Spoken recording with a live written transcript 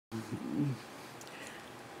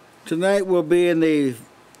Tonight we'll be in the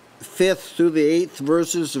 5th through the 8th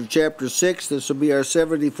verses of chapter 6. This will be our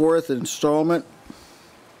 74th installment.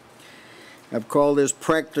 I've called this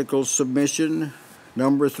Practical Submission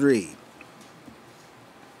number 3.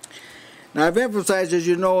 Now I've emphasized, as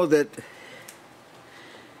you know, that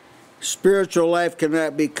spiritual life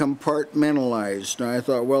cannot be compartmentalized. Now I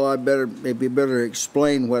thought, well, maybe better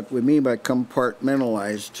explain what we mean by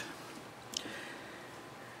compartmentalized.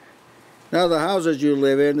 Now the houses you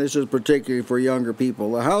live in, this is particularly for younger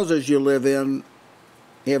people, the houses you live in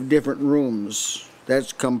have different rooms.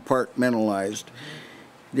 That's compartmentalized.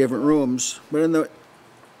 Different rooms. But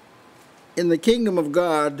in the kingdom of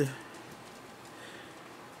God,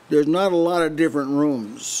 there's not a lot of different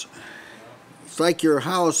rooms. It's like your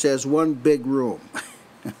house has one big room.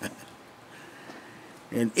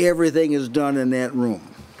 And everything is done in that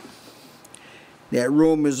room. That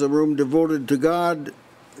room is a room devoted to God,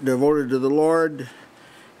 devoted to the Lord,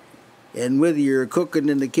 and whether you're cooking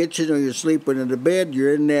in the kitchen or you're sleeping in the bed,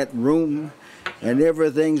 you're in that room, and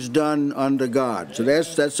everything's done unto God. So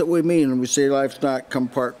that's what we mean when we say life's not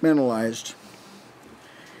compartmentalized.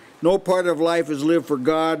 No part of life is lived for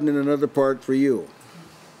God and another part for you.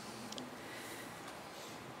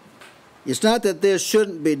 It's not that this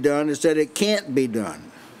shouldn't be done, it's that it can't be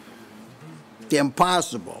done. It's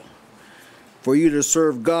impossible for you to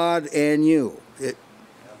serve God and you.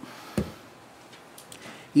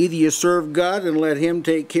 Either you serve God and let Him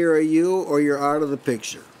take care of you, or you're out of the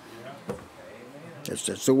picture.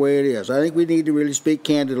 That's the way it is. I think we need to really speak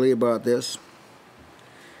candidly about this.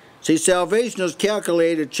 See, salvation is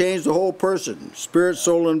calculated to change the whole person, spirit,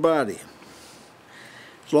 soul, and body.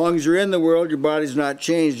 As long as you're in the world, your body's not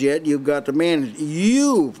changed yet. You've got to manage it.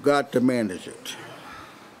 You've got to manage it.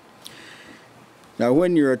 Now,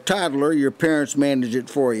 when you're a toddler, your parents manage it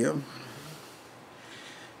for you.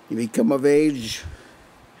 You become of age,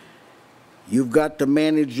 you've got to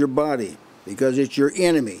manage your body because it's your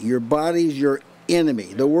enemy. Your body's your enemy.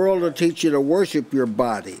 The world will teach you to worship your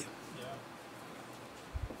body.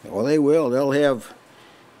 Well, they will. They'll have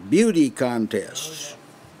beauty contests.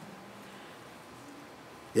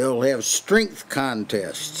 They'll have strength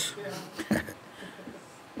contests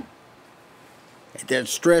that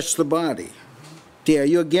stress the body. See, are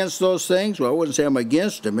you against those things? Well, I wouldn't say I'm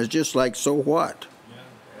against them. It's just like, so what?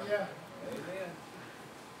 Yeah.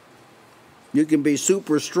 You can be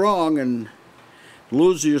super strong and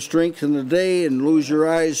lose your strength in the day and lose your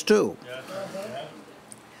eyes too.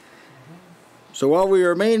 So while we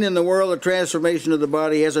remain in the world, the transformation of the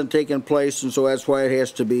body hasn't taken place, and so that's why it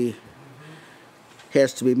has to be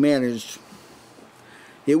managed.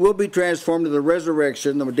 It will be transformed to the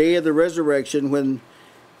resurrection, the day of the resurrection, when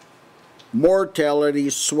mortality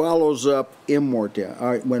swallows up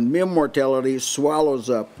immortality. When immortality swallows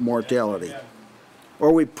up mortality.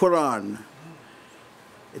 Or we put on.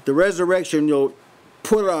 At the resurrection, you'll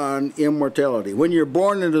put on immortality. When you're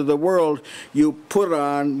born into the world, you put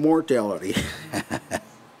on mortality.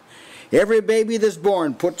 Every baby that's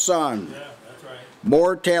born puts on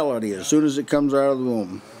mortality as soon as it comes out of the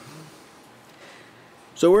womb.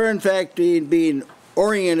 So we're in fact being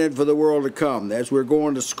oriented for the world to come. That's we're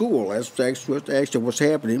going to school. That's actually what's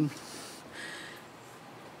happening.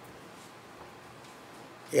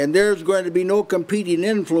 And there's going to be no competing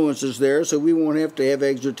influences there, so we won't have to have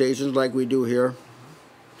exhortations like we do here.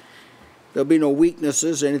 There'll be no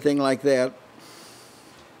weaknesses, anything like that.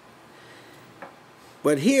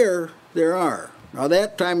 But here, there are. Now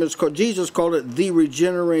that time is called, Jesus called it the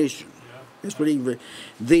regeneration. That's what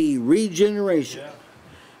the regeneration.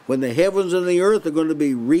 When the heavens and the earth are going to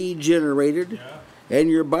be regenerated, and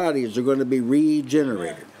your bodies are going to be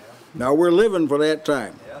regenerated. Now we're living for that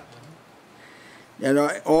time. And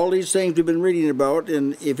all these things we've been reading about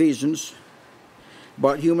in Ephesians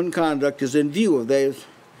about human conduct is in view of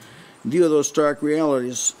those stark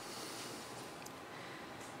realities.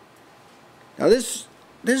 Now this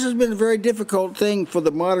has been a very difficult thing for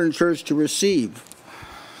the modern church to receive,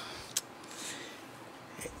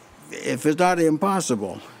 if it's not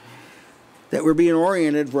impossible, that we're being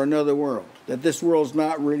oriented for another world, that this world's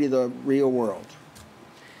not really the real world.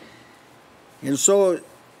 And so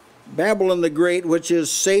Babylon the Great, which is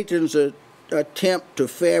Satan's attempt to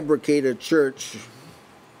fabricate a church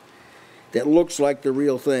that looks like the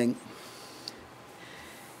real thing,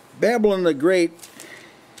 Babylon the Great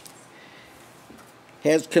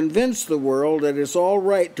has convinced the world that it's all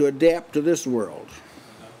right to adapt to this world.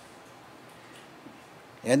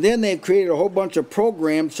 And then they've created a whole bunch of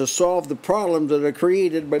programs to solve the problems that are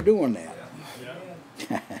created by doing that.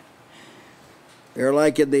 They're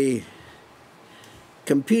like in the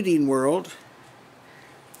computing world.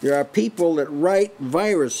 There are people that write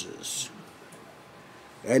viruses,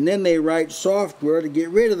 and then they write software to get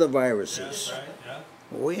rid of the viruses. Yeah, right, yeah.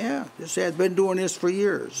 Oh yeah, this has been doing this for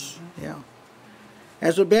years. Yeah,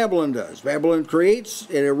 that's what Babylon does. Babylon creates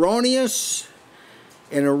an erroneous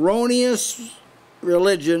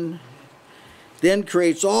religion, then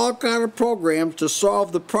creates all kind of programs to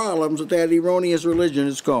solve the problems that that erroneous religion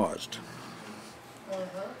has caused.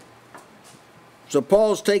 So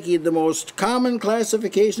Paul's taking the most common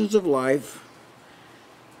classifications of life: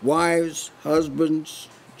 wives, husbands,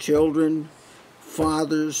 children,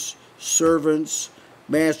 fathers, servants,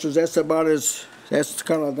 masters. That's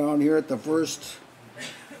kind of down here at the first.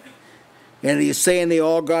 And he's saying they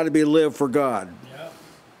all got to be lived for God. Yep.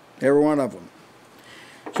 Every one of them.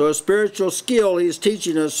 So a spiritual skill, he's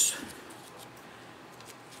teaching us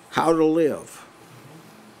how to live.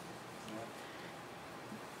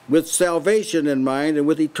 With salvation in mind and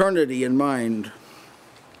with eternity in mind.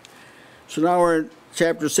 So now we're in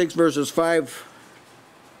chapter 6, verses 5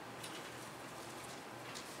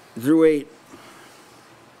 through 8.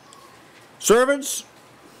 Servants,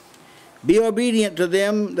 be obedient to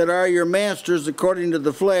them that are your masters according to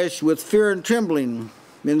the flesh, with fear and trembling,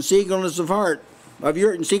 in singleness of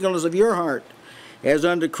your heart, as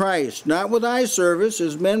unto Christ, not with eye service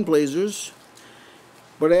as men pleasers,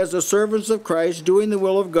 but as the servants of Christ, doing the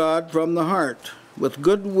will of God from the heart, with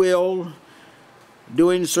good will,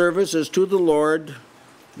 doing service as to the Lord,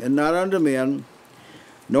 and not unto men,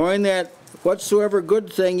 knowing that whatsoever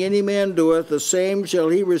good thing any man doeth, the same shall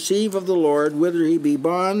he receive of the Lord, whether he be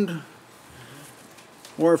bond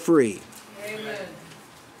or free. Amen.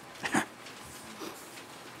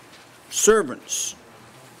 Servants.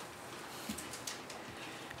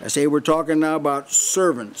 I say we're talking now about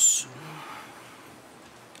servants.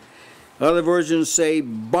 Other versions say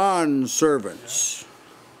bond servants,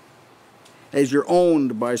 as you're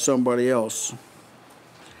owned by somebody else.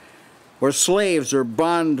 Or slaves or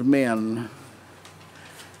bondmen.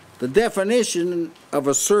 The definition of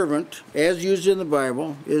a servant, as used in the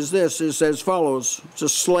Bible, is this. It's as follows. It's a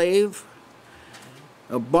slave,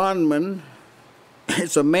 a bondman.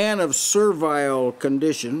 It's a man of servile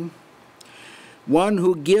condition, one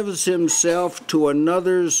who gives himself to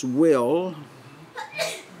another's will,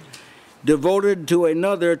 devoted to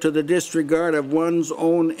another to the disregard of one's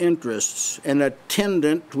own interests, an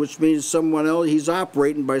attendant, which means someone else, he's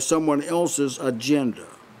operating by someone else's agenda.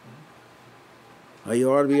 Now, you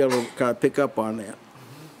ought to be able to kind of pick up on that.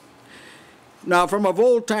 Now, from of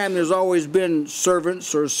old time, there's always been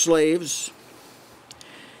servants or slaves,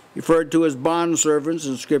 referred to as bondservants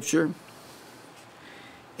in Scripture.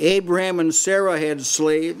 Abraham and Sarah had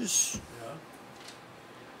slaves.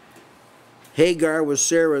 Hagar was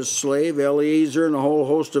Sarah's slave. Eliezer and a whole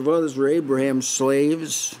host of others were Abraham's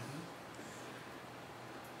slaves.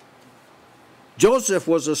 Joseph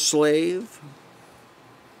was a slave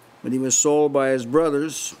when he was sold by his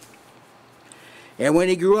brothers. And when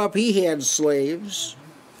he grew up, he had slaves.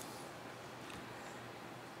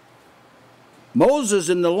 Moses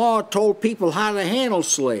in the law told people how to handle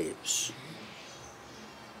slaves.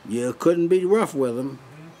 You couldn't be rough with them.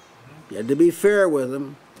 You had to be fair with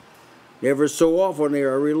them. Ever so often they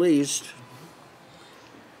are released.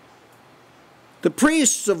 The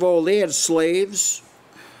priests of old, they had slaves.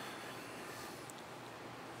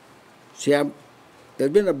 See,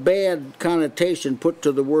 there's been a bad connotation put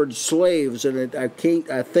to the word slaves, and I think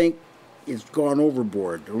it's gone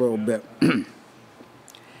overboard a little bit.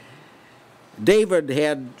 David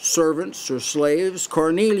had servants or slaves.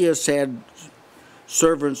 Cornelius had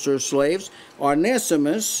servants or slaves.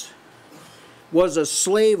 Onesimus was a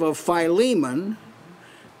slave of Philemon,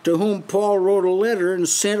 to whom Paul wrote a letter and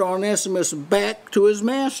sent Onesimus back to his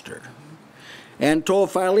master, and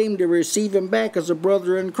told Philemon to receive him back as a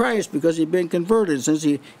brother in Christ because he'd been converted since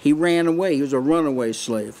he ran away. He was a runaway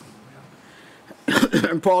slave.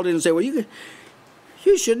 And Paul didn't say, well,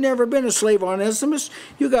 you should never have been a slave, Onesimus.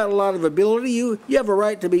 You got a lot of ability. You have a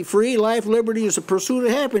right to be free. Life, liberty is a pursuit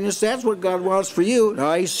of happiness. That's what God wants for you.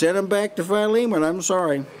 No, he sent him back to Philemon. I'm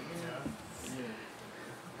sorry.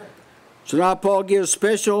 So now Paul gives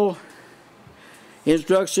special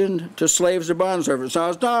instruction to slaves or bondservants. Now,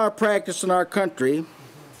 it's not our practice in our country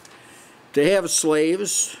to have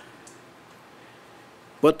slaves,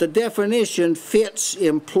 but the definition fits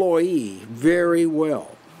employee very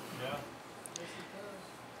well. Yeah.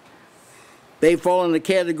 They fall in the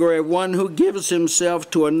category of one who gives himself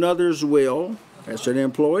to another's will. That's an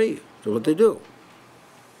employee. That's what they do.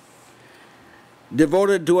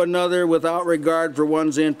 Devoted to another without regard for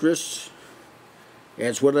one's interests.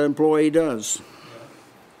 That's what an employee does.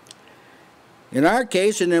 In our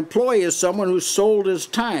case, an employee is someone who sold his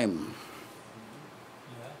time.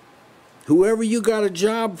 Whoever you got a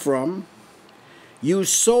job from, you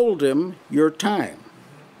sold him your time.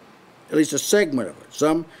 At least a segment of it.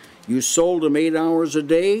 Some, you sold them 8 hours a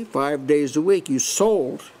day, 5 days a week. You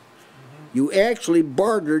sold. You actually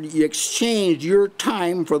bartered, you exchanged your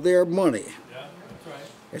time for their money. Yeah,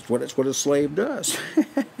 that's right. That's what a slave does.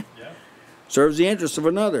 Yeah. Serves the interest of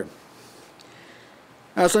another.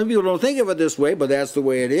 Now, some people don't think of it this way, but that's the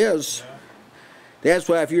way it is. Yeah. That's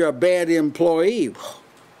why if you're a bad employee,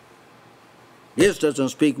 this doesn't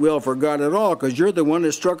speak well for God at all, because you're the one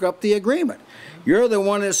that struck up the agreement. You're the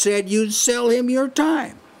one that said you'd sell him your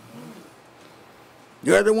time.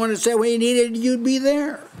 You're the one that said when he needed you'd be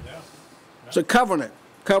there. Yeah. It's a covenant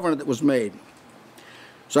that was made.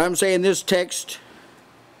 So I'm saying this text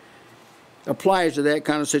applies to that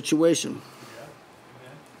kind of situation.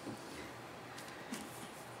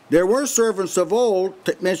 There were servants of old,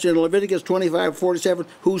 mentioned in Leviticus 25:47,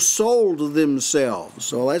 who sold themselves.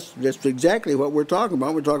 So that's exactly what we're talking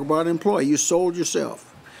about. We're talking about an employee. You sold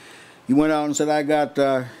yourself. You went out and said,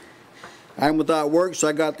 I'm without work, so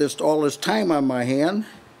I got all this time on my hand,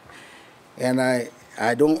 and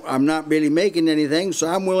I'm not really making anything, so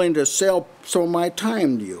I'm willing to sell some of my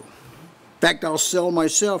time to you. In fact, I'll sell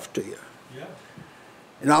myself to you.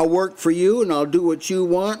 And I'll work for you, and I'll do what you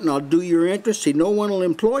want, and I'll do your interests. See, no one will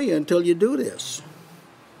employ you until you do this.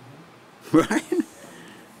 Right?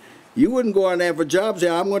 You wouldn't go out and have a job and say,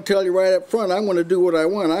 I'm going to tell you right up front, I'm going to do what I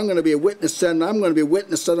want. I'm going to be a witness, and I'm going to be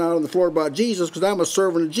witnessing out on the floor about Jesus because I'm a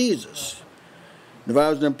servant of Jesus. If I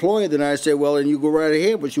was an employee, then I'd say, well, then you go right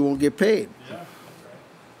ahead, but you won't get paid. Yeah.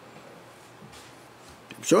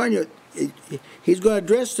 I'm showing you, he's going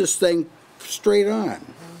to address this thing straight on.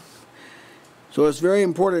 So it's very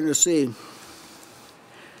important to see.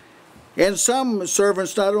 And some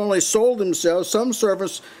servants not only sold themselves, some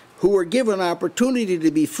servants who were given opportunity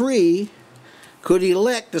to be free could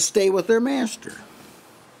elect to stay with their master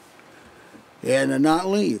and not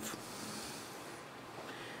leave.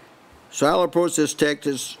 So I'll approach this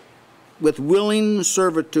text with willing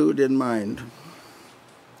servitude in mind.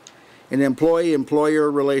 An employee-employer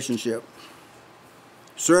relationship.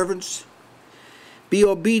 Servants, be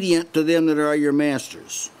obedient to them that are your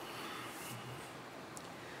masters.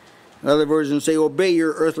 Other versions say obey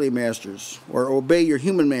your earthly masters, or obey your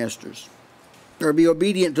human masters, or be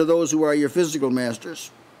obedient to those who are your physical masters.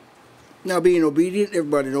 Now, being obedient,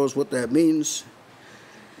 everybody knows what that means.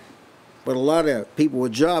 But a lot of people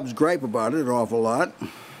with jobs gripe about it an awful lot.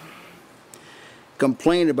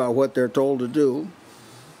 Complain about what they're told to do.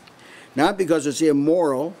 Not because it's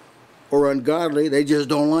immoral or ungodly, they just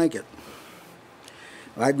don't like it.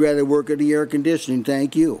 I'd rather work at the air conditioning,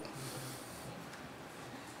 thank you.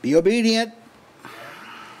 Be obedient.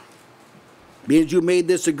 Means you made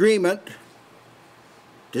this agreement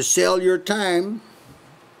to sell your time.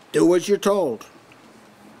 Do what you're told.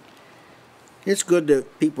 It's good to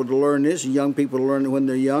people to learn this, and young people to learn it when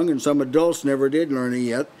they're young, and some adults never did learn it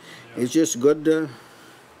yet. It's just good to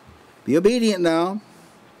be obedient now.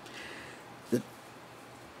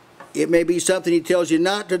 It may be something he tells you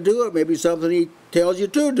not to do. It may be something he tells you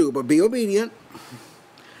to do. But be obedient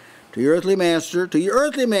to your earthly master. To your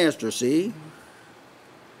earthly master, see?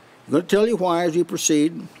 I'm going to tell you why as you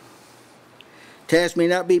proceed. Task may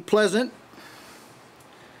not be pleasant.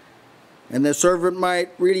 And the servant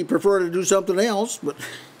might really prefer to do something else. But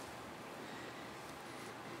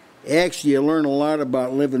actually, you learn a lot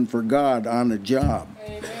about living for God on the job.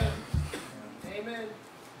 Amen.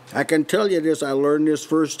 I can tell you this, I learned this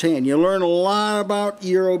firsthand. You learn a lot about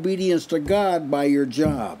your obedience to God by your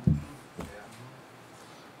job.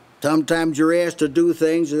 Sometimes you're asked to do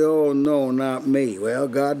things, oh no, not me. Well,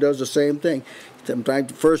 God does the same thing. Sometimes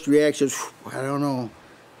the first reaction is, I don't know.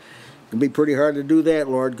 It can be pretty hard to do that,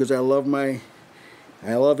 Lord, because I love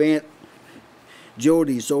Aunt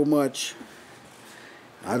Jody so much.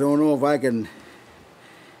 I don't know if I can.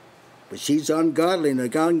 But she's ungodly, and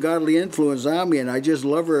an ungodly influence on me, and I just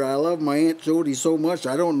love her. I love my Aunt Jody so much.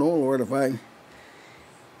 I don't know, Lord,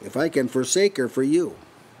 if I can forsake her for you.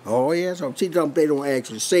 Oh, yes. See, they don't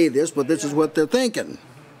actually say this, but this is what they're thinking.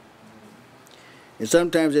 And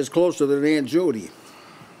sometimes it's closer than Aunt Jody.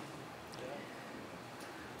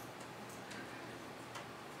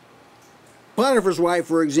 Potiphar's wife,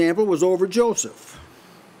 for example, was over Joseph.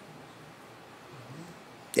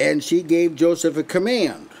 And she gave Joseph a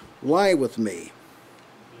command. Lie with me.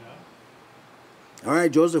 All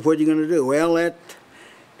right, Joseph, what are you going to do? Well,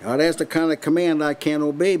 that's the kind of command I can't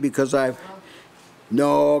obey because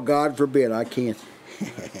no, God forbid, I can't.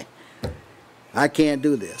 I can't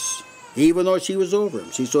do this. even though she was over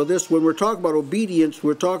him. See, so this, when we're talking about obedience,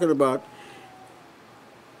 we're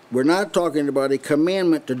not talking about a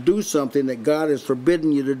commandment to do something that God has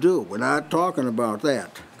forbidden you to do. We're not talking about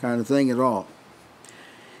that kind of thing at all.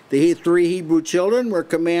 The 3 Hebrew children were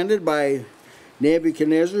commanded by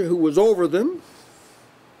Nebuchadnezzar, who was over them.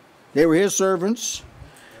 They were his servants.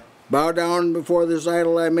 Bow down before this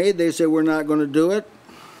idol I made. They said, we're not going to do it.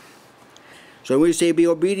 So when we say be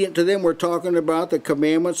obedient to them, we're talking about the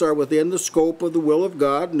commandments are within the scope of the will of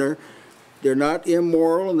God, and they're not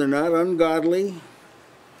immoral and they're not ungodly.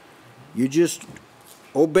 You just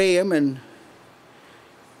obey him, and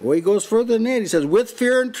well, he goes further than that. He says, with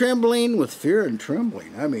fear and trembling, with fear and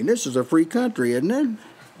trembling. I mean, this is a free country, isn't it?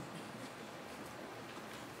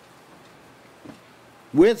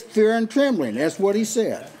 With fear and trembling. That's what he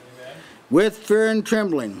said. Amen. With fear and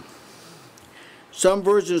trembling. Some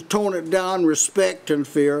versions tone it down, respect and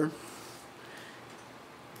fear.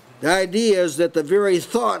 The idea is that the very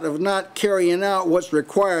thought of not carrying out what's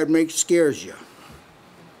required scares you.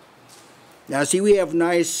 Now, see, we have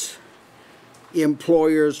nice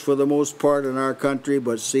employers for the most part in our country,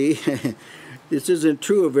 but see, this isn't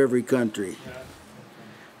true of every country.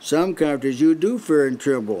 Some countries, you do fear and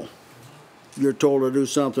tremble. You're told to do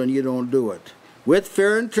something, you don't do it. With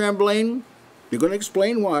fear and trembling, you're going to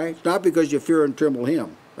explain why. It's not because you fear and tremble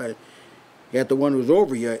him. At the one who's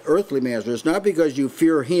over you, earthly master. It's not because you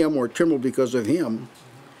fear him or tremble because of him.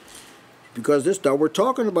 Because this time we're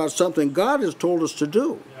talking about something God has told us to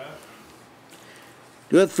do.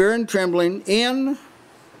 With fear and trembling, in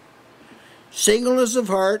singleness of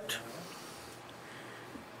heart.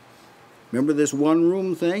 Remember this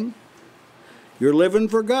one-room thing? You're living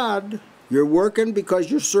for God. You're working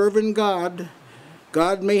because you're serving God.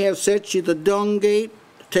 God may have set you the dung gate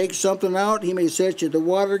to take something out. He may set you the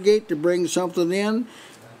water gate to bring something in.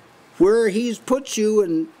 Where he's put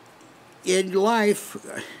you in life,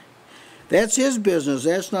 that's his business.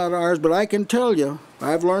 That's not ours. But I can tell you,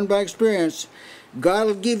 I've learned by experience, God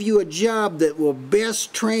will give you a job that will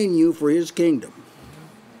best train you for his kingdom.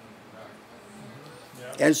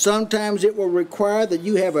 And sometimes it will require that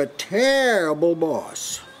you have a terrible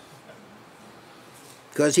boss.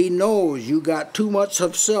 Because he knows you got too much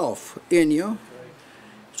of self in you.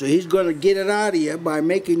 So he's going to get it out of you by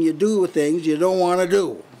making you do things you don't want to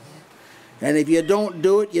do. And if you don't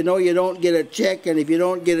do it, you know you don't get a check. And if you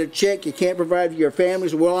don't get a check, you can't provide for your family.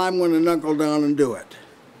 So, well, I'm going to knuckle down and do it.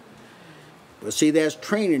 But see, that's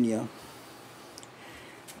training you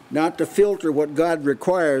not to filter what God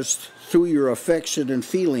requires through your affection and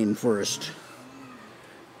feeling first.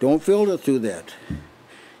 Don't filter through that.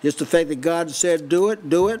 Just the fact that God said do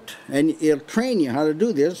it, and it'll train you how to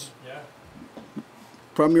do this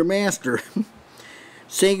from your master.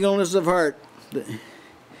 Singleness of heart.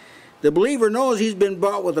 The believer knows he's been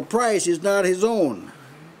bought with a price. He's not his own.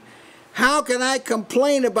 How can I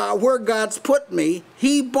complain about where God's put me?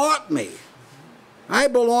 He bought me. I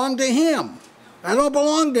belong to him. I don't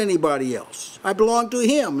belong to anybody else. I belong to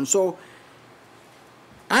him. And so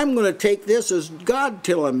I'm going to take this as God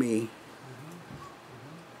telling me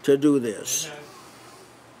to do this.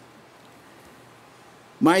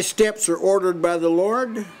 My steps are ordered by the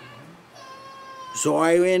Lord. So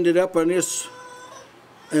I ended up on this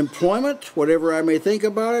employment, whatever I may think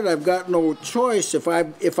about it. I've got no choice if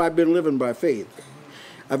I've been living by faith.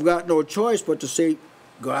 I've got no choice but to say,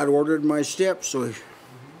 God ordered my steps, so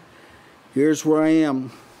here's where I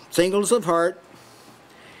am. Singleness of heart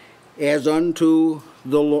as unto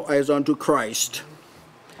Christ.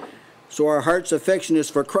 So our heart's affection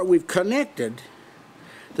is for Christ. We've connected.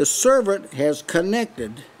 The servant has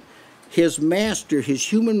connected his master, his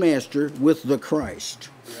human master, with the Christ.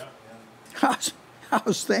 How's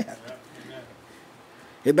that?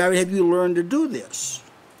 Have you learned to do this?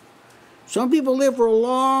 Some people live for a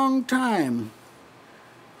long time.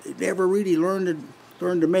 They never really learned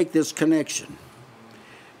to make this connection.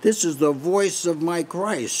 This is the voice of my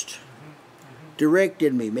Christ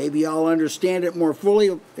directed me. Maybe I'll understand it more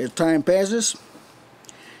fully as time passes.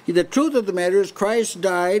 The truth of the matter is Christ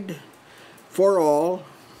died for all,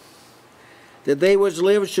 that they which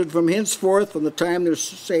live should from henceforth, from the time they're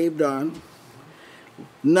saved on,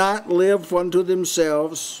 not live unto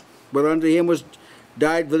themselves, but unto him was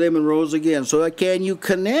died for them and rose again. So can you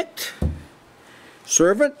connect,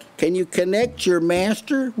 servant? Can you connect your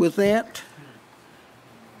master with that?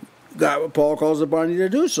 Paul calls upon you to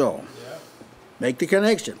do so. Yeah. Make the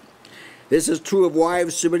connection. This is true of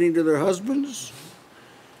wives submitting to their husbands.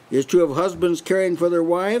 It's true of husbands caring for their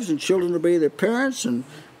wives, and children obey their parents, and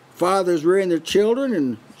fathers rearing their children,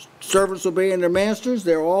 and servants obeying their masters.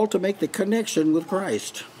 They're all to make the connection with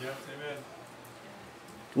Christ. Yes, amen.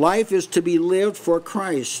 Life is to be lived for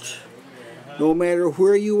Christ, no matter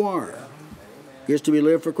where you are. It's to be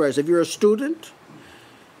lived for Christ. If you're a student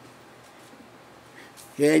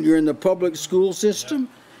and you're in the public school system,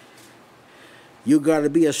 you got to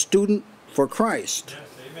be a student for Christ. Yes,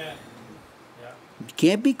 amen. Yeah. You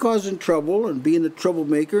can't be causing trouble and being a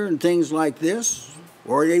troublemaker and things like this.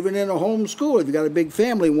 Or even in a home school, if you got a big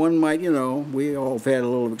family, one might, we all have had a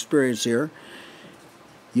little experience here.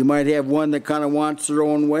 You might have one that kind of wants their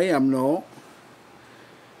own way.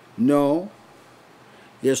 No,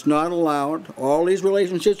 it's not allowed. All these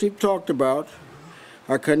relationships we've talked about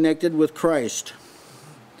are connected with Christ,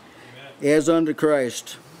 as unto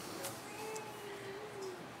Christ.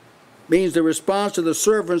 Means the response of the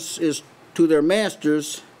servants is to their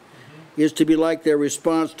masters is to be like their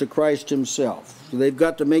response to Christ himself. So they've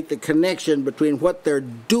got to make the connection between what they're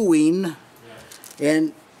doing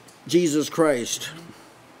and Jesus Christ.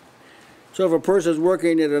 So if a person's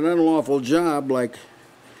working at an unlawful job, like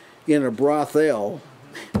in a brothel,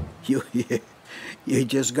 you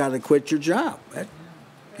just got to quit your job.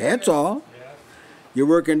 That's all. You're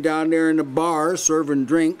working down there in the bar serving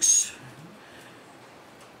drinks.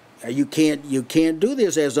 You can't do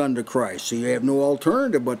this as unto Christ. So you have no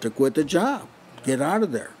alternative but to quit the job. Get out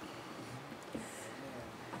of there.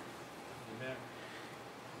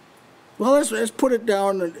 Well, let's put it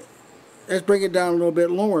down. Let's bring it down a little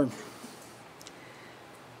bit lower.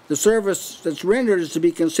 The service that's rendered is to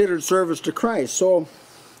be considered service to Christ. So,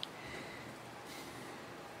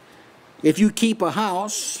 if you keep a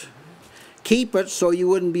house, keep it so you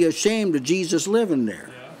wouldn't be ashamed of Jesus living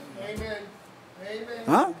there. Amen. Amen.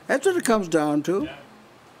 Huh? That's what it comes down to. Yeah.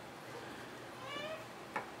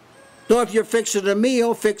 So if you're fixing a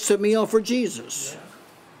meal, fix a meal for Jesus.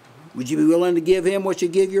 Would you be willing to give him what you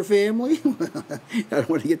give your family? I don't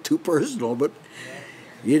want to get too personal, but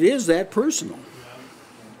it is that personal.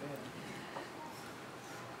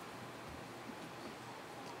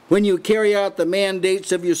 When you carry out the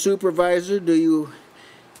mandates of your supervisor, do you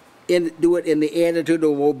do it in the attitude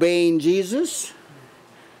of obeying Jesus?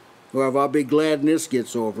 Or I'll be glad when this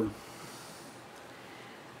gets over.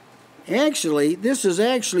 Actually, this is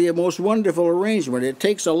actually a most wonderful arrangement. It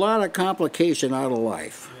takes a lot of complication out of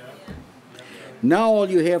life. Now all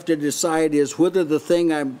you have to decide is whether the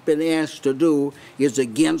thing I've been asked to do is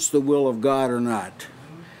against the will of God or not.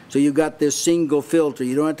 So you've got this single filter.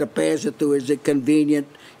 You don't have to pass it through. Is it convenient?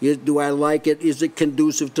 Do I like it? Is it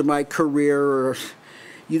conducive to my career? Or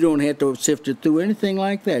you don't have to sift it through anything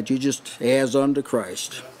like that. You just as unto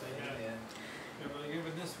Christ.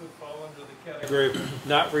 Even this would fall under the category of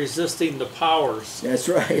not resisting the powers. That's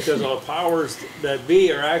right. Because all powers that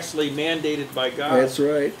be are actually mandated by God. That's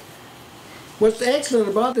right. What's excellent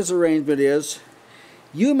about this arrangement is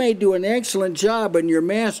you may do an excellent job and your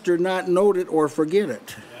master not note it or forget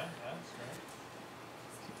it. Yeah, that's right.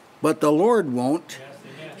 But the Lord won't. Yes,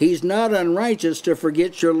 amen. He's not unrighteous to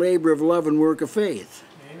forget your labor of love and work of faith.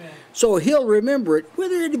 Amen. So he'll remember it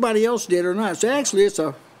whether anybody else did or not. So actually it's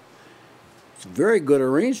a very good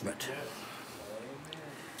arrangement.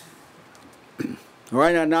 Yes. All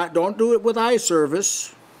right, now don't do it with eye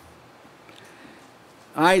service.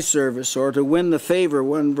 Eye service, or to win the favor.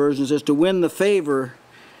 One version says to win the favor,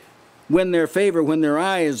 win their favor when their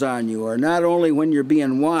eye is on you, or not only when you're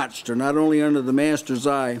being watched, or not only under the master's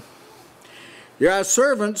eye. There are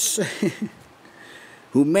servants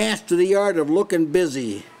who master the art of looking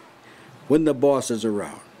busy when the boss is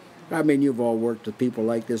around. I mean, you've all worked with people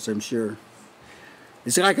like this, I'm sure.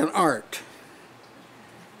 It's like an art.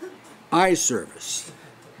 Eye service.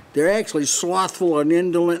 They're actually slothful and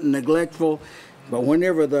indolent and neglectful, but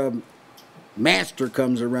whenever the master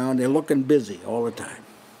comes around, they're looking busy all the time.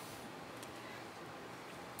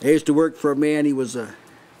 I used to work for a man, he was a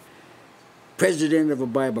president of a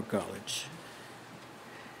Bible college.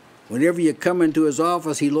 Whenever you come into his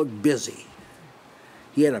office, he looked busy.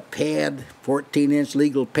 He had a pad, 14-inch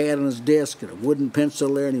legal pad on his desk, and a wooden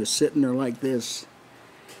pencil there, and he was sitting there like this.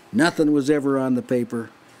 Nothing was ever on the paper.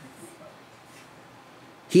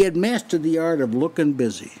 He had mastered the art of looking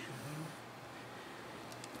busy.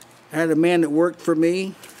 I had a man that worked for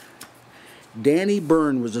me. Danny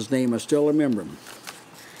Byrne was his name. I still remember him.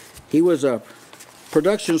 He was a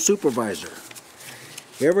production supervisor.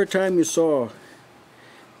 Every time you saw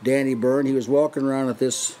Danny Byrne, he was walking around with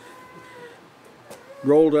this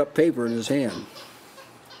rolled up paper in his hand.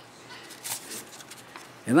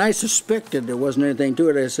 And I suspected there wasn't anything to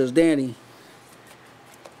it. I says, Danny,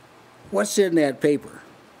 what's in that paper?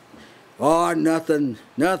 Oh, nothing,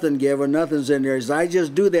 Given, nothing's in there. He says, I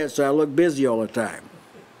just do that so I look busy all the time.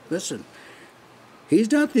 Listen,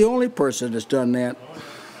 he's not the only person that's done that.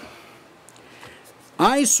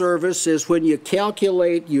 Eye service is when you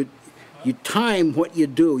calculate, you time what you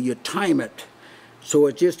do, you time it. So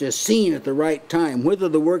it just is seen at the right time. Whether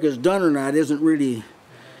the work is done or not isn't really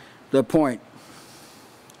the point.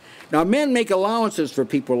 Now, men make allowances for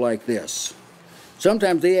people like this.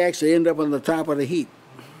 Sometimes they actually end up on the top of the heap.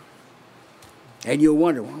 And you'll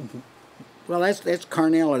wonder, well, that's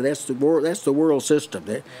carnality. That's the world system.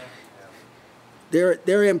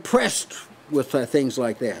 They're impressed with things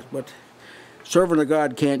like that. But servant of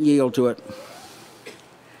God can't yield to it.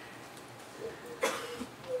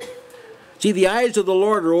 See, the eyes of the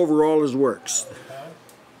Lord are over all his works.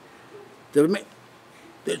 The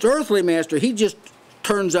earthly master, he just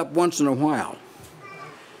turns up once in a while.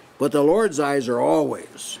 But the Lord's eyes are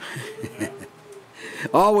always,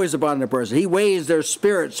 always upon the person. He weighs their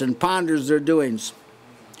spirits and ponders their doings,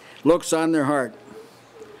 looks on their heart.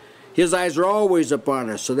 His eyes are always upon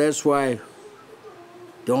us, so that's why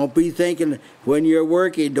don't be thinking, when you're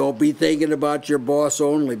working, don't be thinking about your boss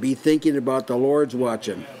only. Be thinking about the Lord's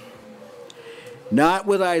watching. Not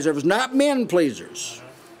with eye service, not men pleasers.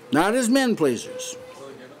 Not as men pleasers.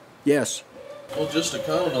 Yes. Well, just to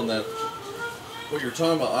comment on that, what you're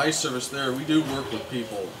talking about, eye service there, we do work with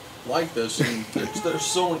people like this, and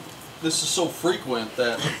this is so frequent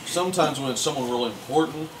that sometimes when it's someone really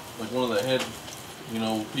important, like one of the head,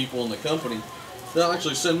 people in the company, they'll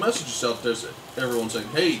actually send messages out there to everyone saying,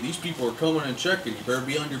 hey, these people are coming and checking, you better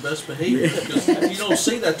be on your best behavior. Because you don't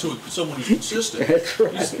say that to someone who's consistent. That's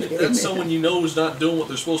right. That's someone you know is not doing what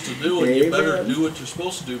they're supposed to do, and Amen. you better do what you're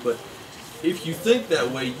supposed to do. But if you think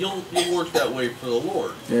that way, you'll work that way for the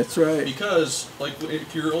Lord. That's right. Because, like,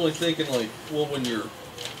 if you're only thinking, like, well, when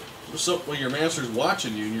your master's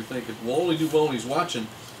watching you, and you're thinking, well, only do well when he's watching,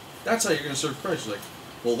 that's how you're going to serve Christ. Like,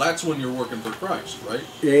 well, that's when you're working for Christ, right?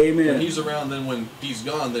 Amen. When he's around, then when he's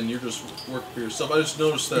gone, then you're just working for yourself. I just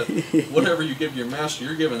noticed that whatever you give your master,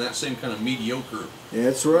 you're giving that same kind of mediocre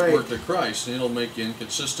That's right. work to Christ, and it'll make you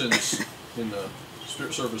inconsistent in the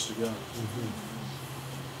spirit service to God.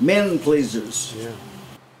 Mm-hmm. Men pleasers.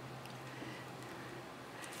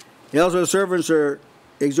 Yeah. Also, servants are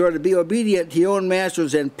exhorted to be obedient to your own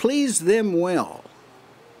masters and please them well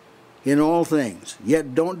in all things.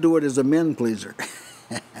 Yet don't do it as a men pleaser.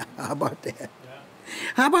 How about that? Yeah.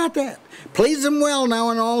 How about that? Please them well now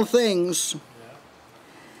in all things. Yeah.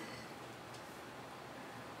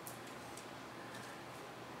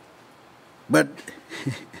 But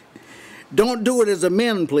don't do it as a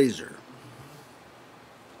men pleaser.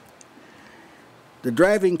 The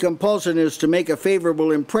driving compulsion is to make a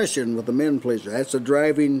favorable impression with the men pleaser. That's the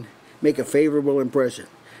driving, make a favorable impression.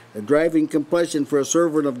 The driving compulsion for a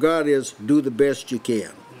servant of God is do the best you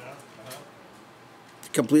can.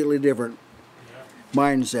 Completely different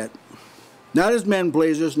mindset. Not as men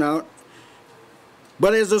pleasers now,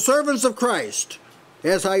 but as the servants of Christ.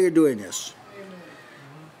 That's how you're doing this.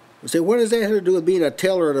 You say, what does that have to do with being a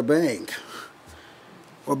teller at a bank?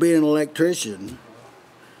 Or being an electrician?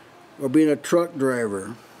 Or being a truck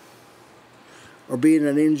driver? Or being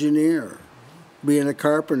an engineer? Being a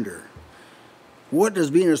carpenter? What does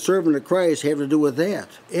being a servant of Christ have to do with that?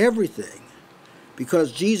 Everything.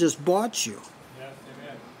 Because Jesus bought you.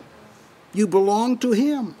 You belong to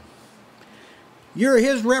him. You're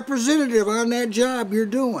his representative on that job you're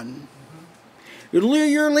doing.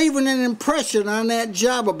 You're leaving an impression on that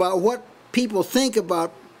job about what people think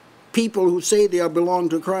about people who say they belong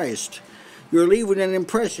to Christ. You're leaving an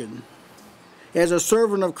impression as a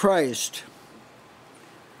servant of Christ.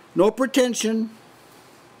 No pretension.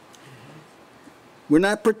 We're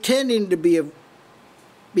not pretending to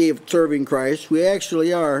be serving Christ. We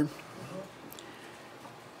actually are.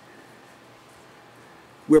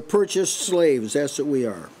 We're purchased slaves. That's what we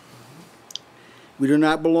are. We do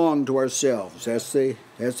not belong to ourselves. That's the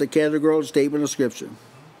categorical statement of Scripture.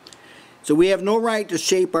 So we have no right to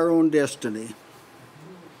shape our own destiny.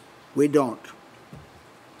 We don't.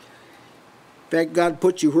 In fact, God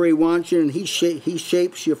puts you where he wants you, and he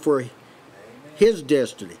shapes you for his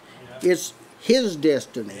destiny. It's his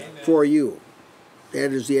destiny for you.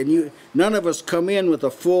 That is none of us come in with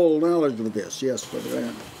a full knowledge of this. Yes, Brother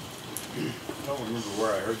Ann. I don't remember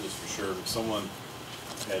where I heard this for sure, but someone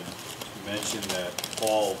had mentioned that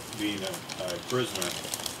Paul, being a prisoner,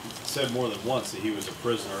 said more than once that he was a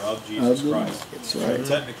prisoner of Jesus Christ. That's right. So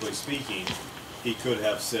technically speaking, he could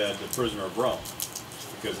have said the prisoner of Rome,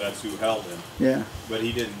 because that's who held him. Yeah. But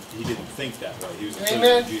he didn't think that way. He was a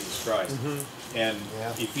prisoner of Jesus Christ. Mm-hmm. And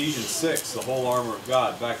Ephesians 6, the whole armor of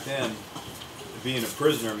God, back then, being a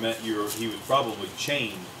prisoner meant he was probably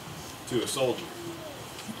chained to a soldier.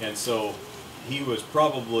 And so he was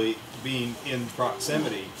probably being in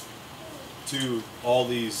proximity to all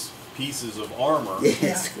these pieces of armor,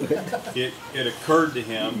 Yes. it occurred to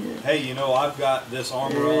him, hey, you know, I've got this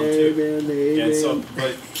armor on too. Amen. And so,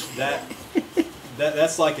 but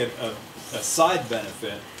that's like a side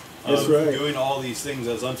benefit of doing all these things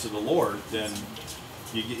as unto the Lord. Then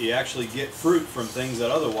you actually get fruit from things that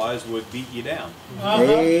otherwise would beat you down.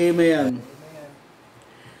 Amen.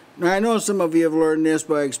 Now, I know some of you have learned this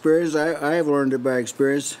by experience. I have learned it by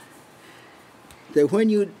experience. That when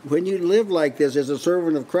you live like this as a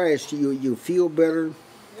servant of Christ, you feel better.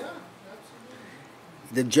 Yeah,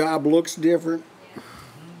 absolutely. The job looks different.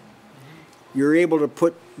 You're able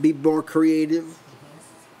to be more creative.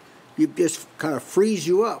 It just kind of frees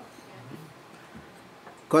you up.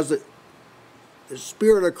 Because the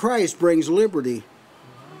Spirit of Christ brings liberty.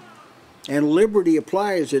 And liberty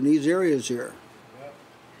applies in these areas here.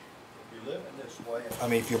 If you're living this way, I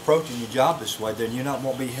mean, if you're approaching your job this way, then you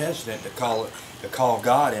won't be hesitant to call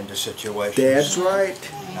God into situations. That's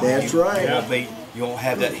right. That's right. You won't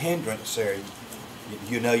have that hindrance there.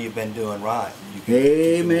 You know you've been doing right.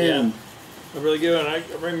 Amen. Really good. And I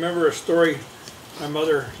remember a story my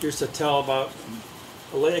mother used to tell about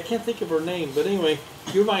a lady. I can't think of her name, but anyway,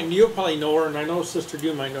 you'll probably know her, and I know Sister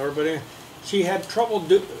you might know her. But anyway, she had trouble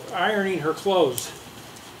ironing her clothes,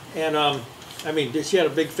 and I mean, she had a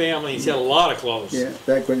big family, and she had a lot of clothes. Yeah,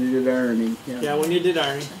 back when you did ironing. Yeah, when you did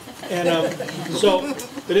ironing, and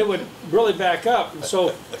but it would really back up. And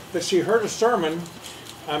so, but she heard a sermon.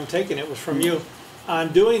 I'm taking it was from you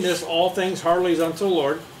on doing this. All things heartily is unto the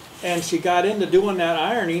Lord. And she got into doing that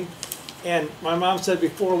ironing, and my mom said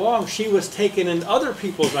before long she was taking in other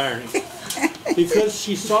people's ironing because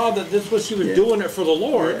she saw that she was doing it for the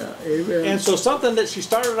Lord. Yeah, amen. And so something that she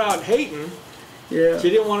started out hating, she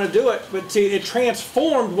didn't want to do it, but see, it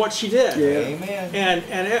transformed what she did. Yeah. Amen.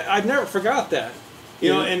 And I never forgot that.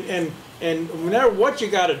 You know, and no matter what you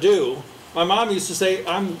got to do. My mom used to say,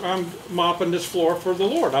 I'm mopping this floor for the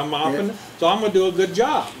Lord. I'm mopping, so I'm going to do a good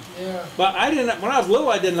job. Yeah. But when I was little,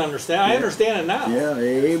 I didn't understand. I understand it now. Yeah,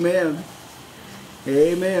 amen.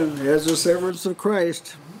 Amen. As the servants of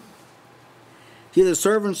Christ. See, the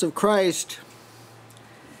servants of Christ,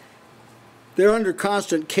 they're under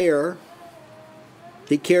constant care.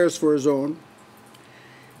 He cares for his own.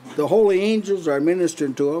 The holy angels are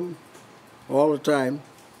ministering to him all the time.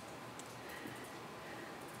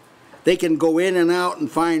 They can go in and out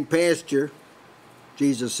and find pasture,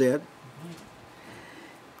 Jesus said.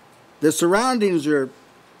 The surroundings are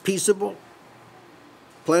peaceable,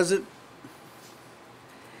 pleasant.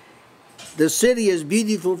 The city is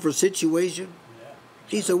beautiful for situation.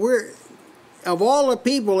 He said, of all the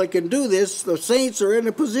people that can do this, the saints are in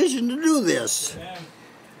a position to do this.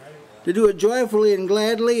 To do it joyfully and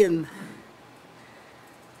gladly, and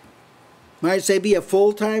might say be a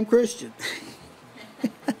full-time Christian.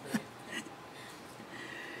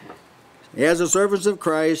 As the servants of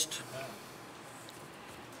Christ,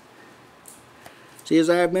 see, as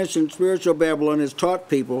I have mentioned, spiritual Babylon has taught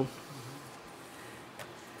people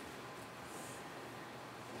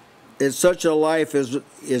that such a life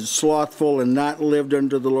is slothful and not lived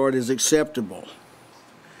unto the Lord is acceptable.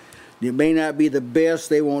 It may not be the best,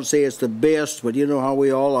 they won't say it's the best, but you know how we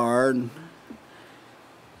all are.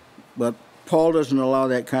 But Paul doesn't allow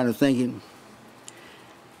that kind of thinking.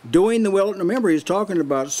 Doing the will, remember he's talking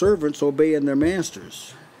about servants obeying their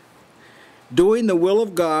masters. Doing the will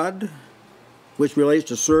of God, which relates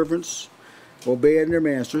to servants obeying their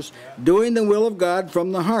masters. Doing the will of God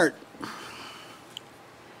from the heart.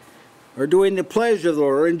 Or doing the pleasure of the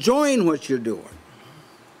Lord, or enjoying what you're doing.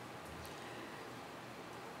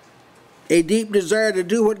 A deep desire to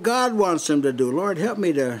do what God wants them to do. Lord, help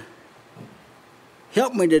me to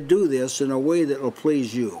do this in a way that will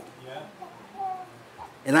please you.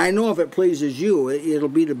 And I know if it pleases you, it'll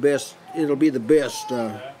be the best. It'll be the best,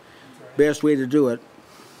 best way to do it.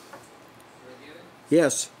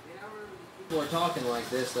 Yes. People are talking like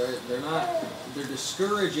this. They're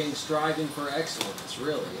discouraging striving for excellence.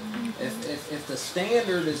 Really, if the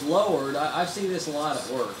standard is lowered, I see this a lot at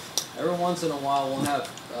work. Every once in a while, we'll have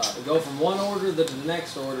go from one order to the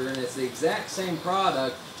next order, and it's the exact same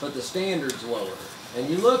product, but the standard's lower. And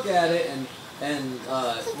you look at it, and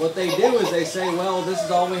what they do is they say, well, this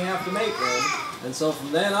is all we have to make then. And so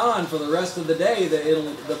from then on, for the rest of the day,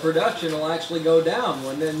 the production will actually go down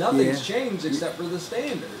when then nothing's changed except for the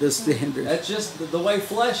standard. The standard. That's just the way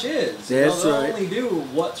flesh is. That's they'll right. only do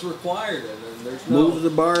what's required of them. There's Move the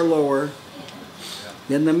bar lower.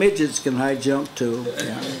 Then the midgets can high jump too.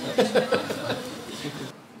 Yeah.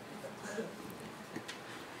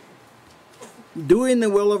 Doing the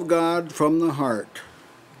will of God from the heart.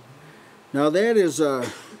 Now that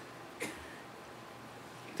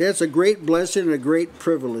That's a great blessing and a great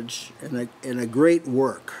privilege and a great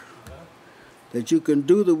work. That you can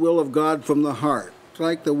do the will of God from the heart. It's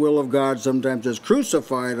like the will of God sometimes is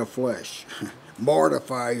crucify the flesh,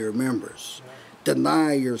 mortify your members,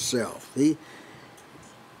 deny yourself. See?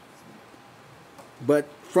 But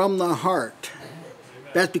from the heart.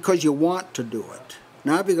 That's because you want to do it,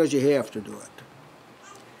 not because you have to do it.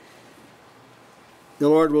 The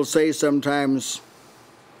Lord will say sometimes,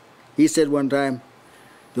 He said one time,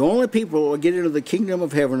 the only people who will get into the kingdom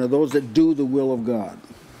of heaven are those that do the will of God.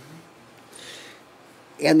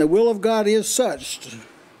 And the will of God is such,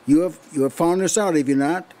 you have found this out, have you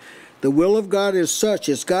not? The will of God is such,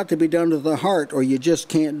 it's got to be done to the heart or you just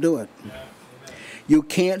can't do it. You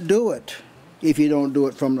can't do it if you don't do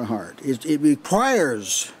it from the heart. It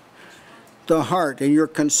requires the heart and your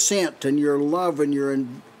consent and your love and your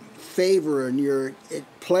favor and your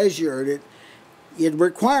pleasure. It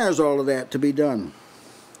requires all of that to be done.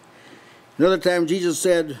 Another time Jesus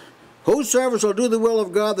said, whosoever shall do the will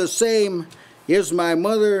of God, the same is my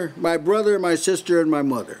mother, my brother, my sister, and my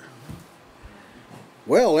mother.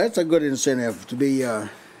 Well, that's a good incentive to be to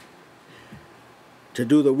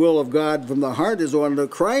do the will of God from the heart is on to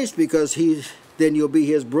Christ, because then you'll be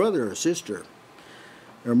His brother or sister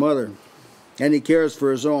or mother, and He cares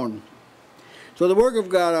for His own. So the work of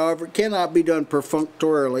God, however, cannot be done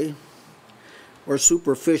perfunctorily or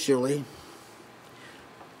superficially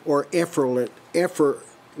or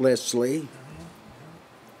effortlessly.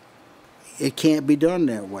 It can't be done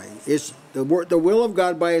that way. It's the will of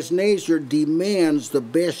God by its nature demands the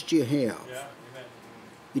best you have.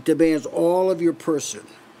 It demands all of your person.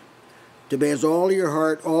 It demands all your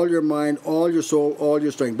heart, all your mind, all your soul, all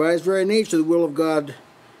your strength. By its very nature, the will of God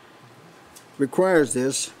requires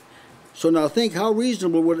this. So now think, how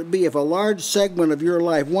reasonable would it be if a large segment of your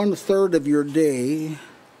life, 1/3 of your day,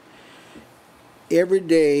 every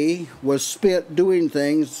day was spent doing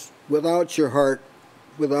things without your heart,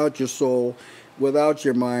 without your soul, without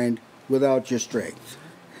your mind, without your strength.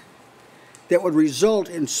 That would result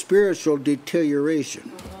in spiritual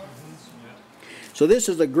deterioration. So this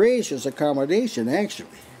is a gracious accommodation,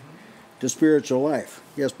 actually, to spiritual life.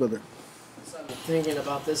 Yes, brother? I'm thinking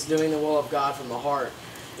about this, doing the will of God from the heart.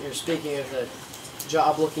 You're speaking of the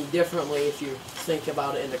job looking differently if you think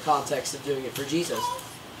about it in the context of doing it for Jesus.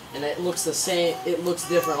 And it looks the same, it looks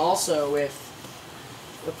different also if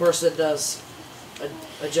the person does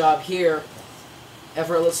a job here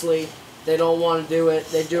effortlessly, they don't want to do it,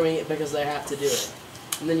 they're doing it because they have to do it.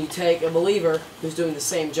 And then you take a believer who's doing the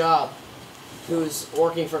same job, who's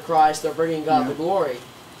working for Christ, they're bringing God the glory.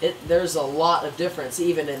 There's a lot of difference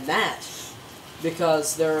even in that,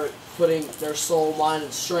 because they're putting their soul, mind,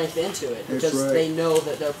 and strength into it, because they know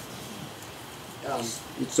that they're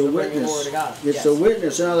it's a bringing glory to God. It's a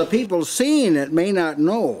witness. Now the people seeing it may not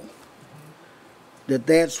know that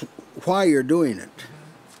that's why you're doing it.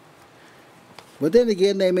 But then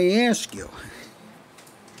again, they may ask you.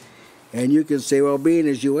 And you can say, well, being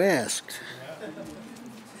as you asked.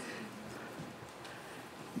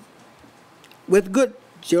 With good,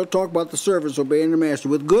 she'll talk about the servants obeying the master.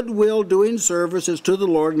 With good will doing service is to the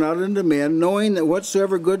Lord, not unto men, knowing that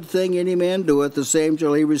whatsoever good thing any man doeth, the same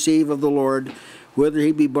shall he receive of the Lord, whether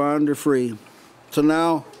he be bond or free. So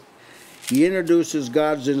now, he introduces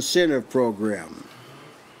God's incentive program.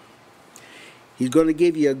 He's going to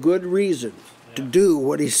give you a good reason to do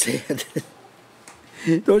what he said.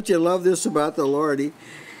 Don't you love this about the Lord?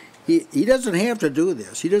 He doesn't have to do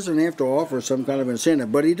this. He doesn't have to offer some kind of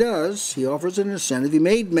incentive, but he does. He offers an incentive. He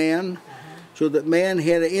made man so that man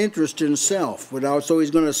had an interest in self. So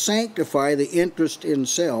he's going to sanctify the interest in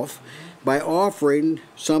self by offering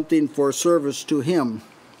something for service to him.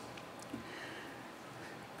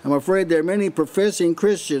 I'm afraid there are many professing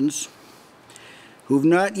Christians who've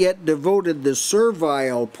not yet devoted the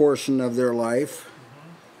servile portion of their life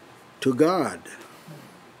to God.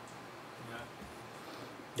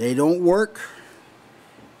 They don't work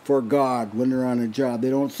for God when they're on a job.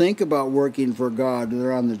 They don't think about working for God when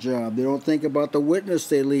they're on the job. They don't think about the witness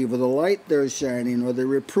they leave or the light they're shining or the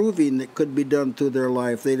reproving that could be done through their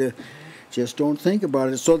life. They just don't think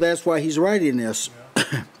about it. So that's why he's writing this.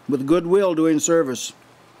 With goodwill doing service.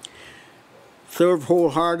 Serve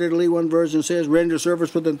wholeheartedly, one version says. Render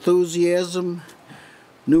service with enthusiasm.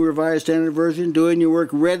 New Revised Standard Version. Doing your work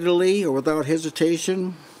readily or without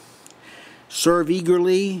hesitation. Serve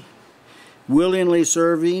eagerly. Willingly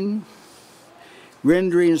serving.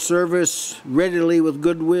 Rendering service readily with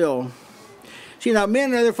goodwill. See, now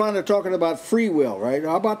men are fond of talking about free will, right?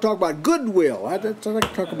 How about talk about goodwill? I like to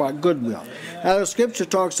talk about goodwill. Now the Scripture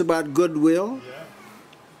talks about goodwill.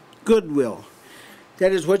 Goodwill.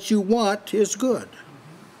 That is, what you want is good.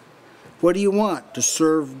 What do you want? To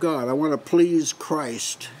serve God. I want to please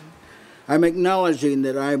Christ. I'm acknowledging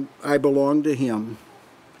that I belong to Him.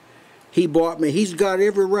 He bought me. He's got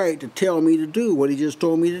every right to tell me to do what He just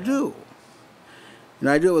told me to do. And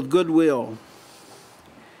I do it with goodwill.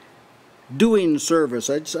 Doing service.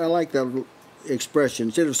 I like that expression.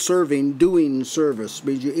 Instead of serving, doing service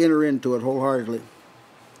means you enter into it wholeheartedly.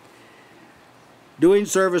 Doing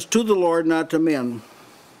service to the Lord, not to men.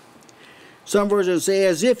 Some versions say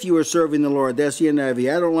as if you were serving the Lord. That's the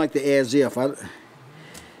NIV. I don't like the as if. I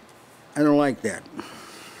don't like that.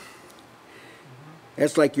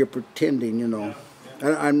 That's like you're pretending, you know.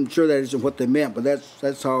 I'm sure that isn't what they meant, but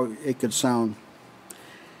that's how it could sound.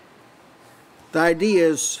 The idea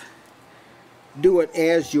is do it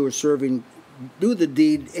as you're serving. Do the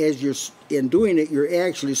deed as you're, in doing it, you're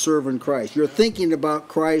actually serving Christ. You're thinking about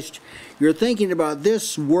Christ. You're thinking about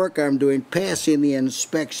this work I'm doing, passing the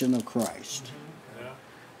inspection of Christ.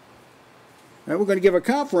 Now, we're going to give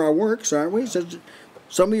account for our works, aren't we? So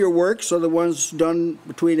some of your works are the ones done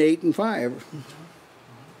between 8 and 5.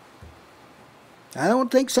 I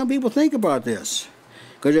don't think some people think about this.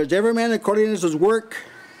 Because there's every man according to his work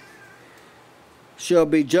shall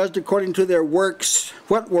be judged according to their works.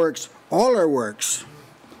 What works? All our works.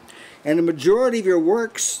 And the majority of your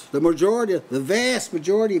works, the vast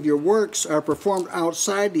majority of your works are performed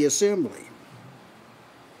outside the assembly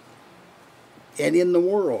and in the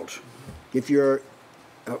world, if you're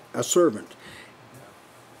a servant.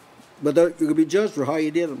 But you're going to be judged for how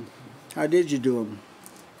you did them. How did you do them?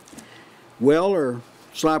 Well or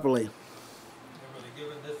sloppily?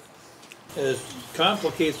 It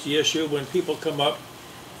complicates the issue when people come up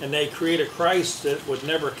and they create a Christ that would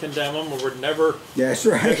never condemn them or would never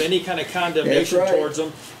have any kind of condemnation towards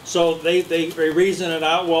them. So they reason it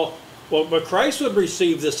out, well, but Christ would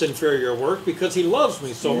receive this inferior work because He loves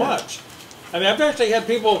me so much. I mean, I've actually had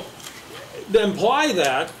people imply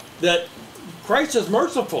that Christ is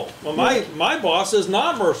merciful. Well, my boss is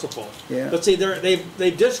not merciful. But see,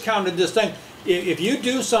 they've discounted this thing. If you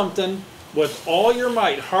do something with all your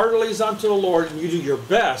might, heartily as unto the Lord, and you do your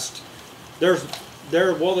best, there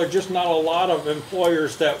are just not a lot of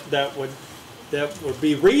employers that would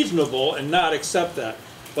be reasonable and not accept that.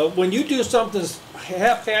 But when you do something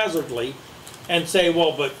haphazardly and say,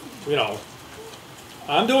 well, but you know,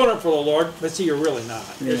 I'm doing it for the Lord, but see, you're really not.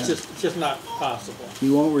 It's just not possible.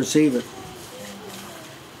 You won't receive it.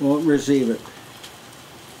 Won't receive it.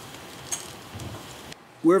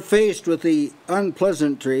 We're faced with the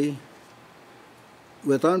unpleasantry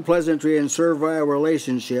and servile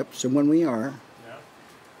relationships, and when we are,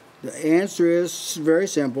 the answer is very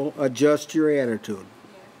simple: adjust your attitude.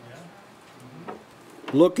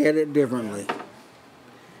 Look at it differently.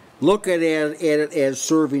 Look at it as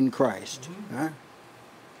serving Christ. Huh?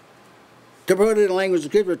 To put it in language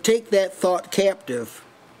of Scripture, take that thought captive.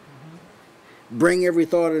 Bring every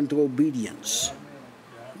thought into obedience.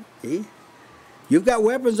 See? You've got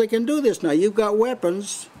weapons that can do this now. You've got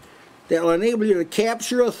weapons that will enable you to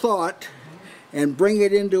capture a thought and bring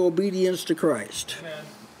it into obedience to Christ. Amen.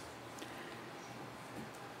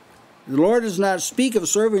 The Lord does not speak of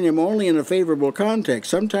serving Him only in a favorable context.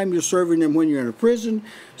 Sometimes you're serving Him when you're in a prison.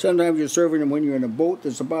 Sometimes you're serving Him when you're in a boat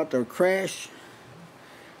that's about to crash.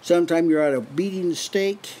 Sometimes you're at a beating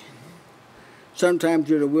stake. Sometimes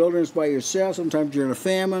you're in the wilderness by yourself. Sometimes you're in a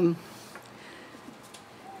famine.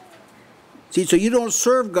 See, so you don't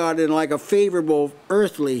serve God in like a favorable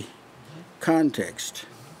earthly context.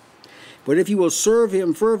 But if you will serve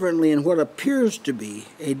Him fervently in what appears to be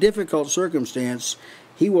a difficult circumstance,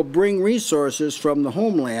 He will bring resources from the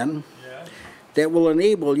homeland that will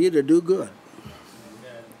enable you to do good.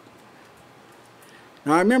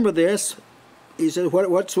 Now remember this. He said,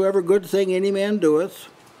 whatsoever good thing any man doeth,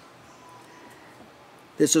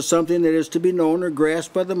 this is something that is to be known or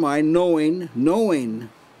grasped by the mind, knowing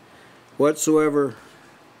whatsoever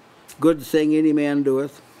good thing any man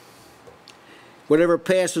doeth. Whatever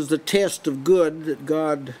passes the test of good that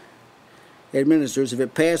God administers, if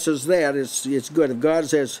it passes that, it's good. If God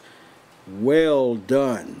says, well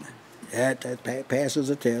done, that passes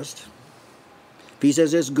the test. If He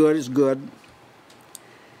says it's good, it's good.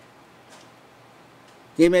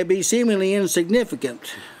 It may be seemingly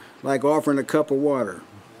insignificant, like offering a cup of water.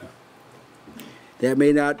 That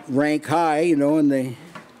may not rank high, you know, in the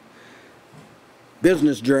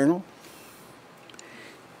business journal.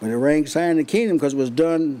 But it ranks high in the kingdom because it was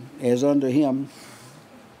done as unto Him.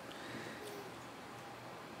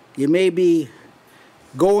 You may be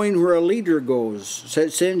going where a leader goes,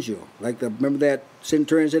 sends you. Like remember that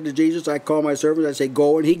centurion said to Jesus, I call my servant, I say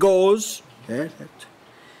go, and he goes.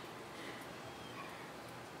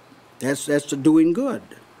 That's the doing good.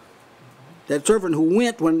 That servant who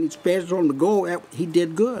went when his master told him to go, he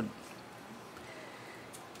did good.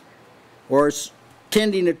 Or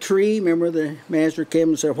tending a tree. Remember the master came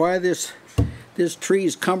and said, why this tree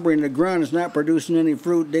is cumbering the ground, it's not producing any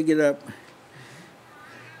fruit, dig it up.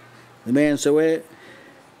 The man said, well, I'm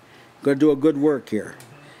going to do a good work here.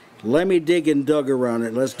 Let me dig and dug around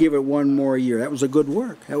it. Let's give it one more year. That was a good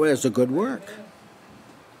work. That was a good work.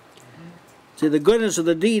 See, the goodness of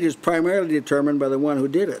the deed is primarily determined by the one who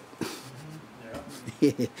did it.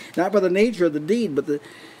 Not by the nature of the deed, but the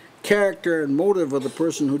character and motive of the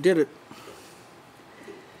person who did it.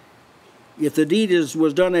 If the deed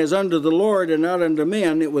was done as unto the Lord and not unto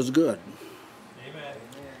men, it was good. Amen.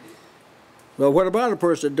 Well, what about a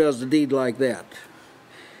person that does the deed like that?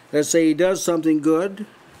 Let's say he does something good.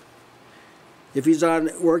 If he's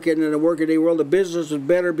working in a workaday world, the business is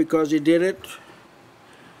better because he did it.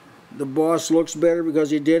 The boss looks better because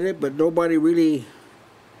he did it, but nobody really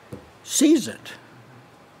sees it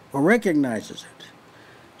or recognizes it.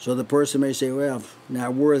 So the person may say, well, it's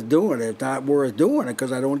not worth doing it. It's not worth doing it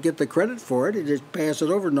because I don't get the credit for it. You just pass it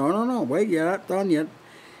over. No. Wait, you're not done yet.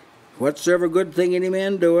 Whatsoever good thing any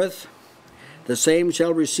man doeth, the same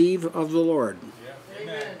shall receive of the Lord. Yeah.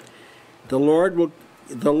 Amen. The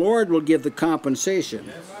Lord will give the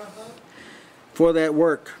compensation for that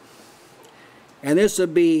work. And this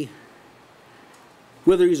would be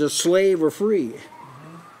whether he's a slave or free.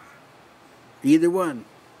 Either one.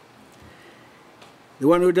 The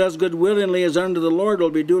one who does good willingly as unto the Lord will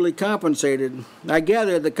be duly compensated. I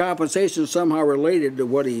gather the compensation is somehow related to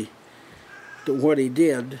what he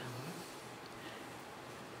did.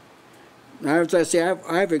 Now, as I say,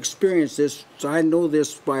 I've experienced this, so I know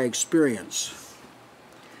this by experience.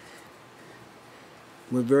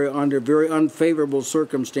 Under very unfavorable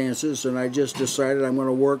circumstances, and I just decided I'm going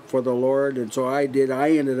to work for the Lord, and so I did.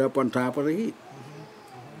 I ended up on top of the heap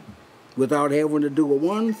without having to do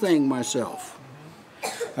one thing myself.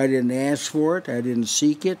 I didn't ask for it. I didn't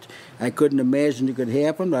seek it. I couldn't imagine it could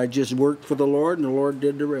happen. I just worked for the Lord, and the Lord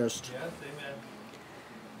did the rest. Yes, amen.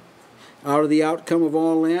 Out of the outcome of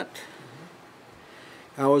all that,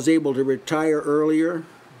 I was able to retire earlier.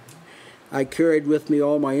 I carried with me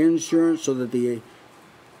all my insurance so that the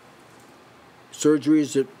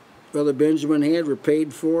surgeries that Brother Benjamin had were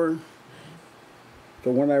paid for.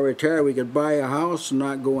 So when I retired, we could buy a house and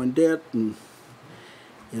not go in debt, and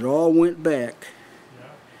it all went back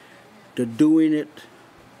to doing it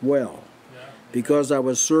well because I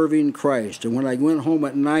was serving Christ. And when I went home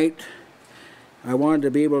at night, I wanted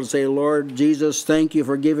to be able to say, Lord Jesus, thank you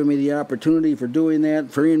for giving me the opportunity for doing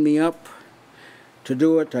that, freeing me up to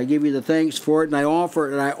do it. I give you the thanks for it, and I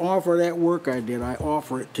offer that work I did. I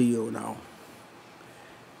offer it to you now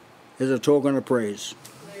as a token of praise.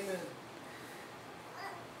 Amen.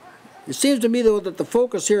 It seems to me, though, that the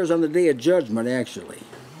focus here is on the day of judgment, actually.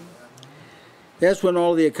 That's when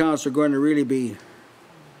all the accounts are going to really be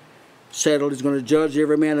settled. He's going to judge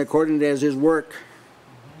every man according to as his work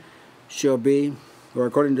shall be, or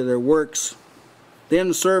according to their works.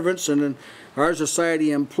 Then servants, and in our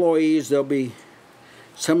society employees, they'll be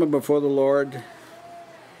summoned before the Lord.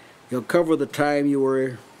 He'll cover the time you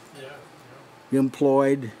were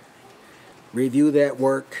employed, review that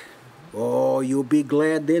work. Oh, you'll be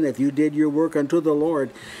glad then if you did your work unto the Lord.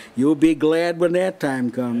 You'll be glad when that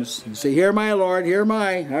time comes. You say, here my Lord, here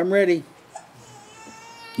I'm ready.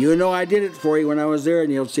 You know I did it for you when I was there.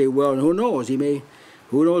 And he'll say, well, who knows?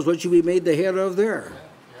 Who knows what you'll be made the head of there?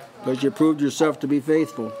 Because you proved yourself to be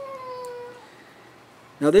faithful.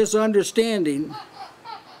 Now this understanding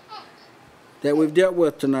that we've dealt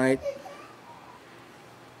with tonight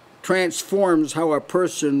transforms how a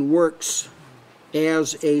person works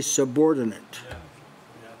as a subordinate.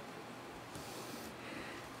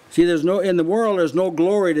 See, in the world there's no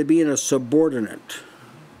glory to being a subordinate.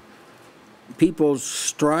 People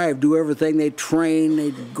strive, do everything, they train,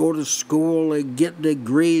 they go to school, they get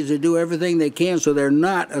degrees, they do everything they can so they're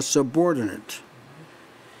not a subordinate.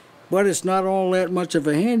 But it's not all that much of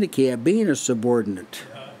a handicap being a subordinate.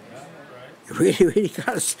 You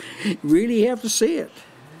really have to see it.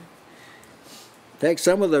 In fact,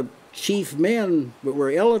 some of the chief men that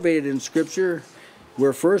were elevated in Scripture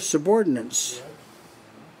were first subordinates.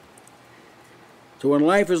 So when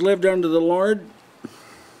life is lived unto the Lord,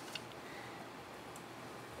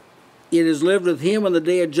 it is lived with Him on the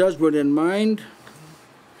day of judgment in mind.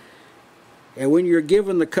 And when you're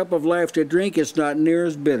given the cup of life to drink, it's not near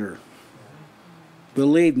as bitter.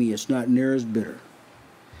 Believe me, it's not near as bitter.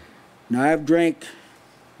 Now, I've drank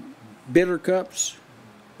bitter cups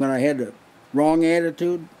when I had the wrong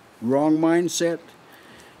attitude, wrong mindset,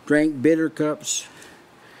 drank bitter cups.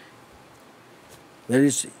 That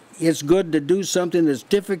is, it's good to do something that's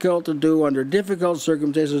difficult to do under difficult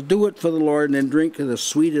circumstances. Do it for the Lord, and then drink of the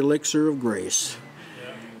sweet elixir of grace.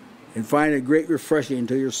 And find a great refreshing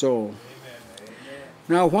to your soul.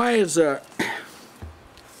 Now, why is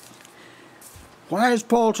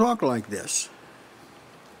Paul talk like this?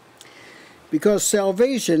 Because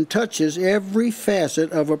salvation touches every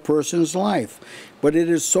facet of a person's life. But it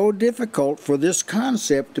is so difficult for this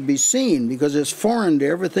concept to be seen because it's foreign to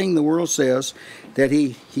everything the world says, that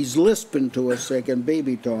he's lisping to us like in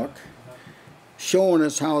baby talk, showing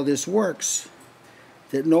us how this works.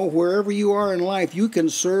 That wherever you are in life, you can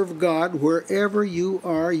serve God. Wherever you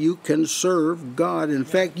are, you can serve God. In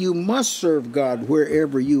fact, you must serve God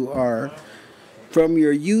wherever you are, from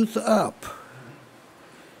your youth up.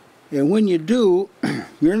 And when you do,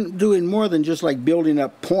 you're doing more than just like building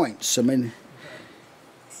up points. I mean,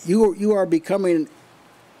 you are becoming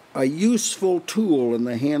a useful tool in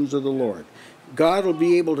the hands of the Lord. God will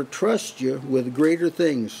be able to trust you with greater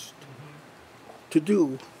things to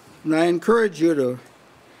do. And I encourage you to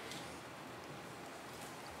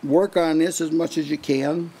work on this as much as you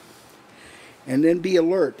can, and then be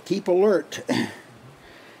alert. Keep alert.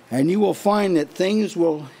 And you will find that things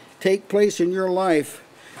will take place in your life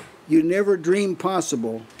you never dreamed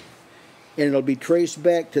possible, and it'll be traced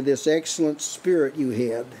back to this excellent spirit you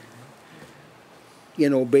had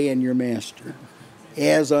in obeying your master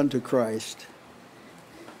as unto Christ.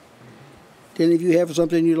 Do any of you have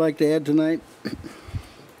something you'd like to add tonight?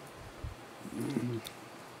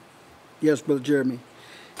 Yes, Brother Jeremy.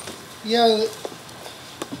 Yeah,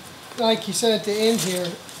 like you said at the end here,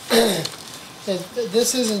 that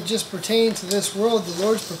this isn't just pertaining to this world. The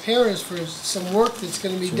Lord's preparing us for some work that's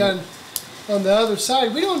going to be done on the other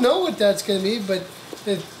side. We don't know what that's going to be, but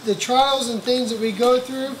the trials and things that we go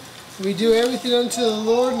through, we do everything unto the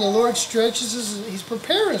Lord, and the Lord stretches us, and He's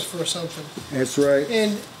preparing us for something. That's right.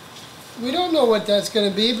 And we don't know what that's going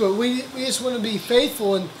to be, but we just want to be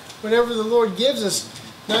faithful, and whatever the Lord gives us,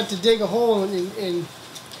 not to dig a hole and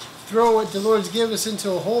throw what the Lord's given us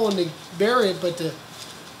into a hole and to bury it, but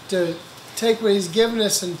to take what He's given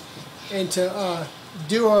us and to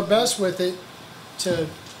do our best with it to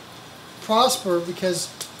prosper, because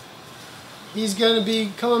He's going to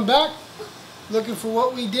be coming back looking for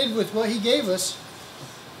what we did with what He gave us.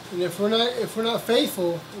 And if we're not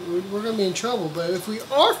faithful, we're going to be in trouble. But if we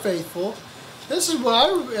are faithful, this is what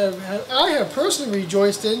I have personally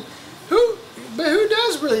rejoiced in. But who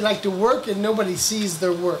does really like to work and nobody sees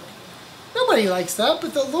their work? Nobody likes that,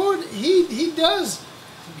 but the Lord, He does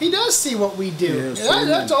see what we do. Yes, and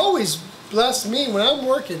that's always blessed me when I'm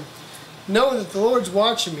working, knowing that the Lord's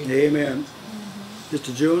watching me. Amen.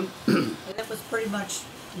 Mr. June? That was pretty much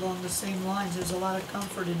along the same lines. There's a lot of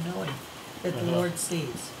comfort in knowing that the Lord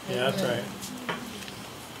sees. Yeah, that's right.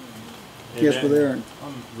 Yes, Brother Aaron.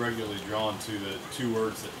 I'm regularly drawn to the two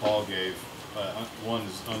words that Paul gave. One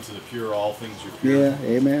is unto the pure, all things are pure. Yeah,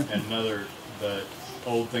 amen. And another, the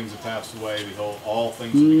old things have passed away, behold, all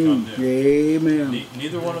things have become new. Amen.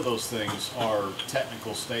 Neither one of those things are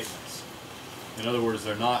technical statements. In other words,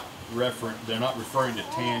 they're not referring to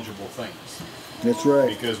tangible things. That's right.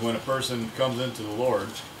 Because when a person comes into the Lord,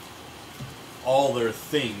 all their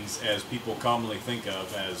things, as people commonly think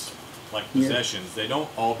of as like possessions, they don't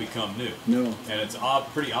all become new. No. And it's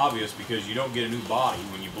pretty obvious because you don't get a new body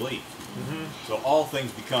when you believe. Mm-hmm. So all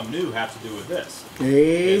things become new have to do with this.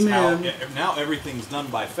 Amen. Now everything's done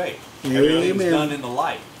by faith. Amen. Everything's done in the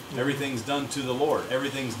light. Everything's done to the Lord.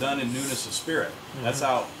 Everything's done in newness of spirit. Mm-hmm. That's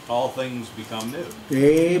how all things become new.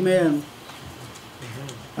 Amen.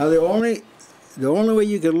 Mm-hmm. Now the only way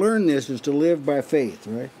you can learn this is to live by faith,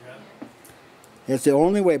 right? Yeah. That's the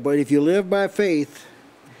only way. But if you live by faith,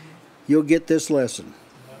 you'll get this lesson.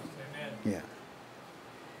 Amen. Yeah.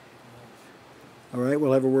 All right,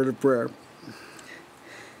 we'll have a word of prayer.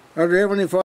 Our dear Heavenly Father,